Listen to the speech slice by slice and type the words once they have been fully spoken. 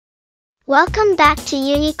Welcome back to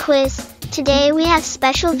Uni Quiz. Today we have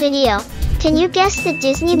special video. Can you guess the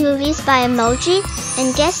Disney movies by emoji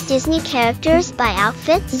and guess Disney characters by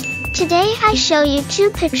outfits? Today I show you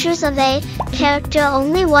two pictures of a character,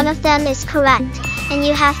 only one of them is correct, and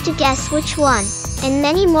you have to guess which one, and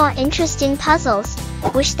many more interesting puzzles.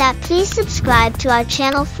 Wish that please subscribe to our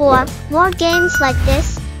channel for more games like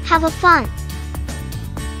this. Have a fun!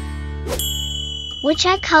 Which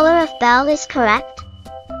eye color of Belle is correct?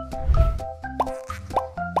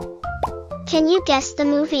 Can you guess the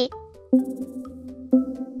movie?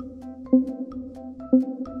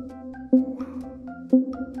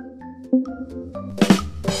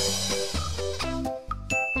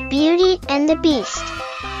 Beauty and the Beast.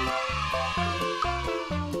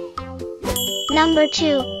 Number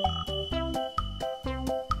 2.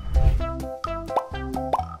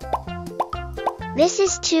 This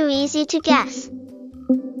is too easy to guess.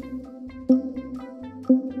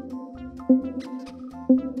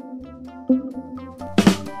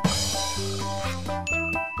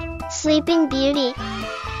 Sleeping Beauty.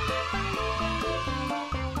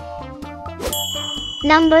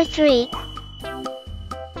 Number 3.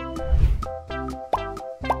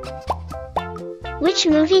 Which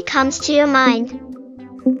movie comes to your mind?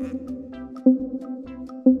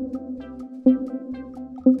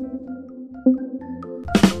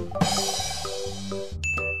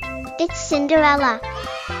 It's Cinderella.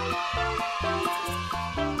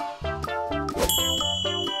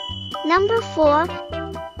 Number 4.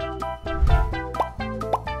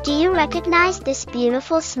 Do you recognize this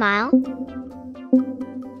beautiful smile?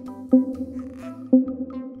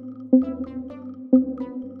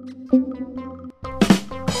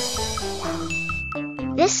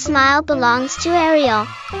 This smile belongs to Ariel.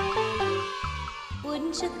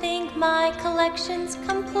 Wouldn't you think my collection's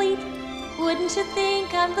complete? Wouldn't you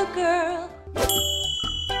think I'm the girl?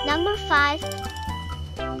 Number 5.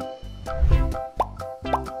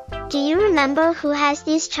 Do you remember who has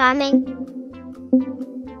these charming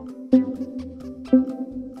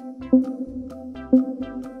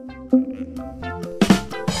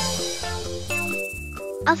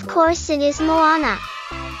Of course it is Moana.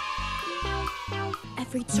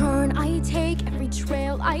 Every turn I take, every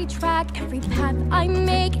trail I track, every path I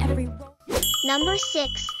make, every road. Number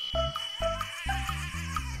 6.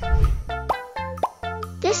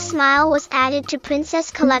 This smile was added to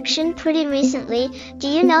Princess Collection pretty recently. Do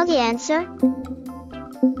you know the answer?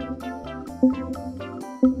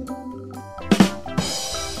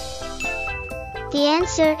 The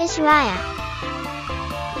answer is Raya.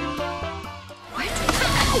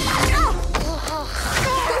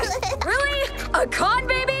 Really? A con,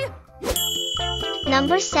 baby?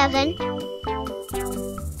 Number 7.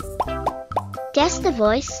 Guess the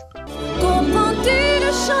voice. Comprends-tu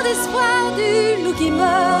le chant d'espoir du loup qui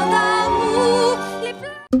meurt d'amour?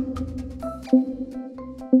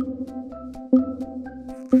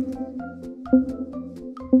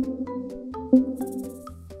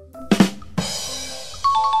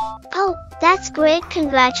 Oh, that's great,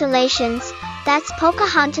 congratulations. That's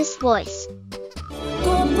Pocahontas' voice.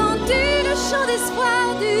 Comprends-tu le chant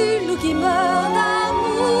d'espoir du loup qui meurt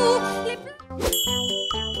d'amour?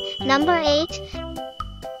 Number 8.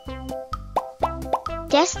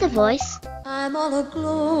 Guess the voice. I'm all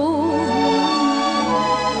aglow,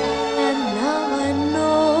 and now I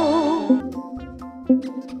know.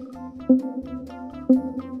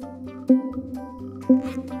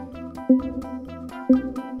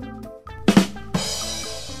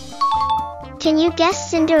 Can you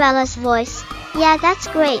guess Cinderella's voice? Yeah, that's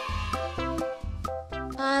great.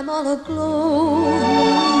 I'm all aglow,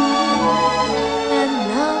 and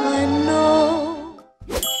now I know.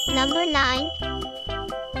 Number 9.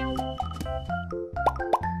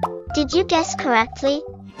 Did you guess correctly?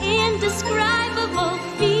 Indescribable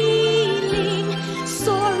feeling,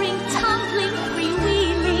 soaring, tumbling,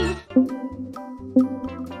 freewheeling.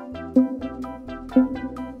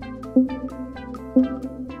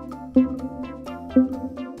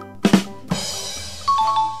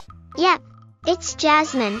 Yep, it's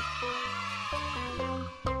Jasmine.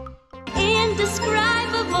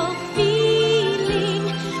 Indescribable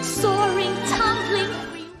feeling, soaring, tumbling,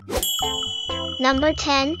 Number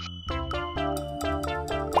 10.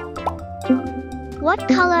 What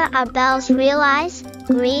color are Belle's real eyes,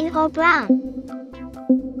 green or brown?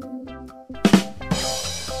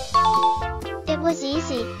 It was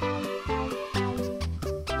easy.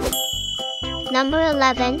 Number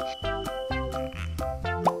 11.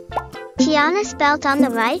 Tiana's belt on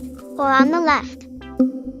the right or on the left?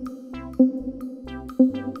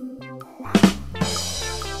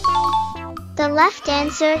 The left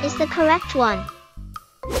answer is the correct one.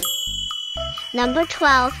 Number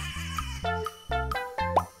 12.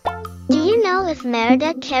 Do you know if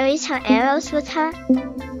Merida carries her arrows with her?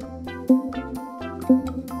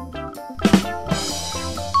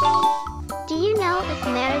 Do you know if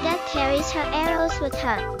Merida carries her arrows with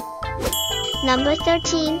her? Number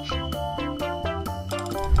 13.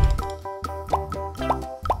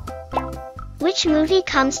 Which movie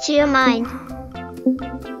comes to your mind?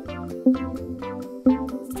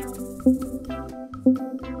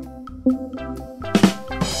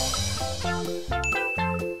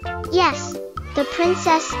 Yes, The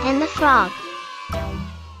Princess and the Frog.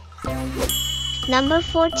 Number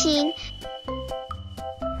 14.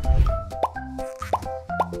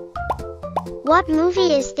 What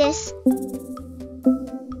movie is this?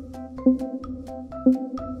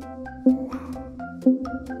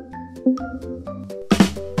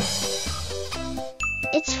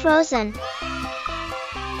 It's Frozen.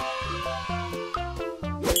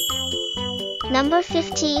 Number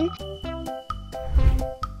 15.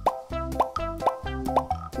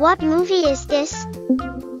 What movie is this?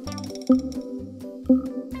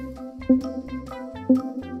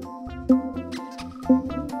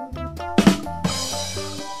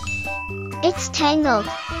 It's Tangled.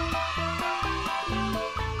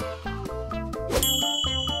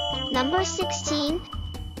 Number 16.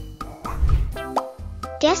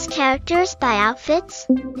 Guess characters by outfits.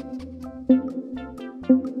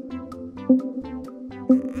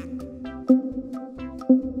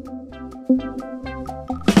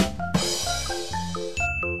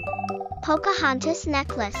 Pocahontas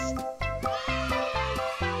necklace.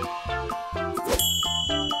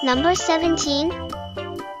 Number 17.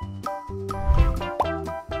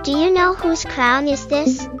 Do you know whose crown is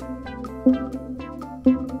this?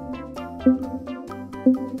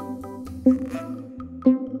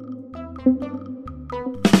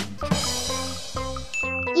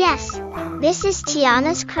 Yes, this is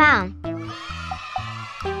Tiana's crown.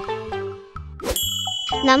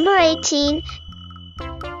 Number 18.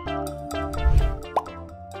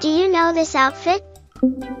 Do you know this outfit?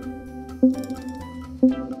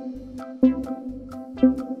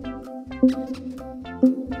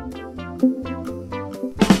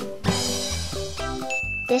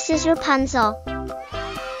 This is Rapunzel.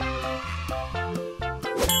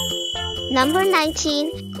 Number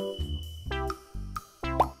 19.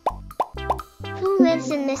 Who lives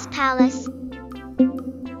in this palace?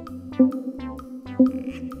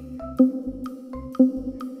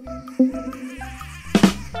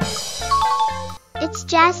 It's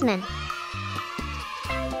Jasmine.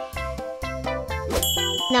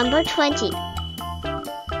 Number 20.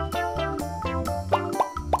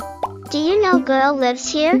 Do you know girl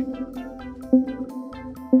lives here?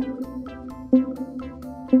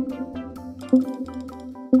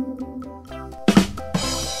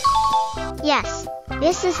 Yes,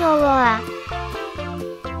 this is Aurora.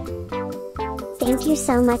 Thank you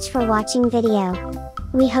so much for watching video.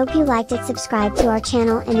 We hope you liked it. Subscribe to our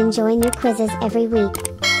channel and enjoy new quizzes every week.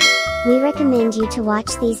 We recommend you to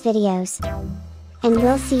watch these videos. And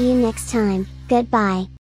we'll see you next time. Goodbye.